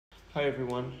Hi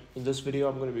everyone, in this video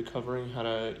I'm going to be covering how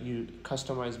to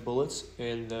customize bullets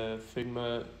in the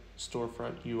Figma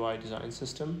Storefront UI design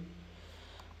system.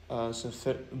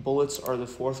 Bullets are the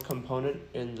fourth component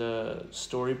in the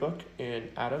storybook in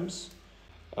Atoms.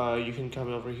 You can come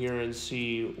over here and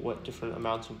see what different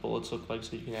amounts of bullets look like,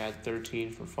 so you can add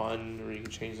 13 for fun, or you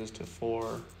can change this to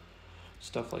 4,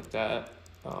 stuff like that.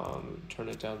 Turn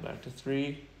it down back to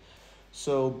 3.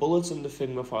 So bullets in the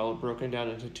Figma file are broken down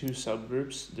into two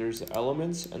subgroups. There's the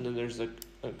elements and then there's the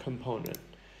component.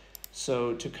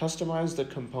 So to customize the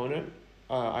component,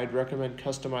 I'd recommend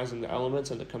customizing the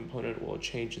elements and the component will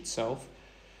change itself.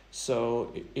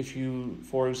 So if you,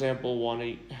 for example, want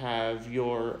to have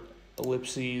your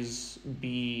ellipses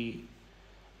be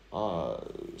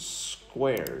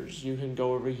squares, you can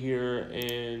go over here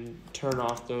and turn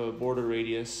off the border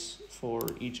radius for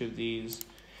each of these,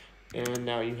 and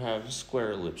now you have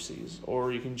square ellipses,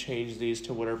 or you can change these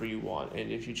to whatever you want,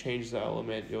 and if you change the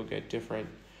element you'll get different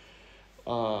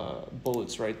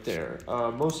bullets right there.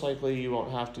 Most likely you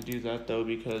won't have to do that though,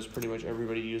 because pretty much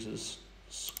everybody uses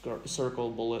circle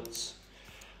bullets.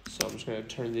 So I'm just going to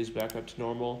turn these back up to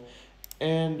normal.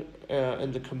 And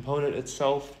in the component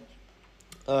itself,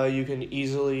 you can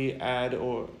easily add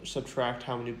or subtract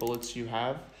how many bullets you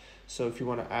have. So if you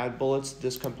want to add bullets,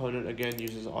 this component again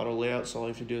uses auto layout, so all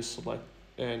you have to do is select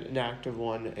an inactive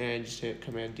one and just hit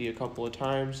Command D a couple of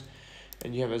times,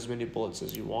 and you have as many bullets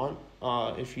as you want.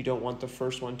 If you don't want the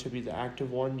first one to be the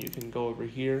active one, you can go over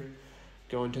here,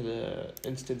 go into the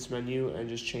instance menu and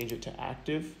just change it to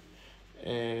active,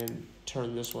 and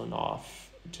turn this one off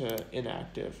to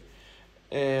inactive.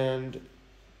 And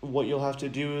what you'll have to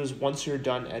do is, once you're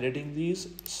done editing these,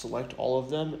 select all of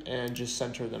them and just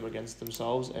center them against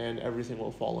themselves, and everything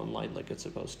will fall in line like it's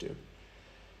supposed to.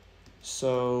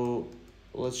 So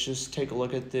let's just take a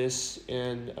look at this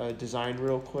in design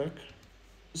real quick.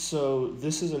 So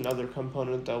this is another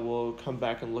component that we'll come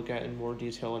back and look at in more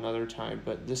detail another time,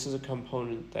 but this is a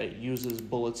component that uses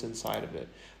bullets inside of it.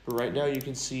 But right now you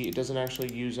can see it doesn't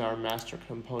actually use our master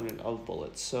component of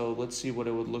bullets. So let's see what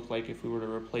it would look like if we were to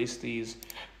replace these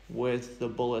with the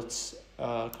bullets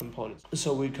components.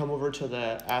 So we come over to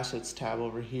the assets tab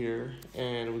over here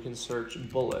and we can search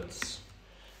bullets.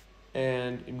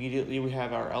 And immediately we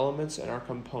have our elements and our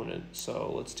component.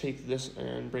 So let's take this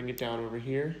and bring it down over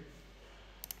here.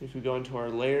 If we go into our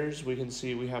layers, we can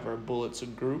see we have our bullets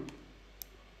group,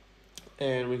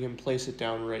 and we can place it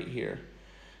down right here.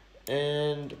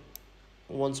 And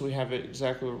once we have it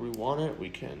exactly where we want it, we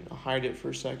can hide it for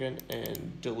a second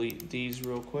and delete these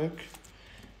real quick,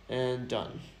 and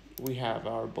done. We have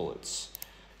our bullets.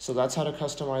 So that's how to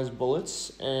customize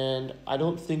bullets, and I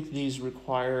don't think these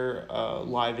require a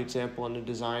live example in the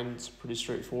design. It's pretty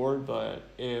straightforward, but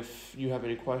if you have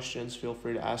any questions, feel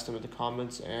free to ask them in the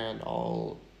comments, and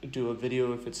I'll do a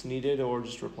video if it's needed, or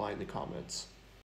just reply in the comments.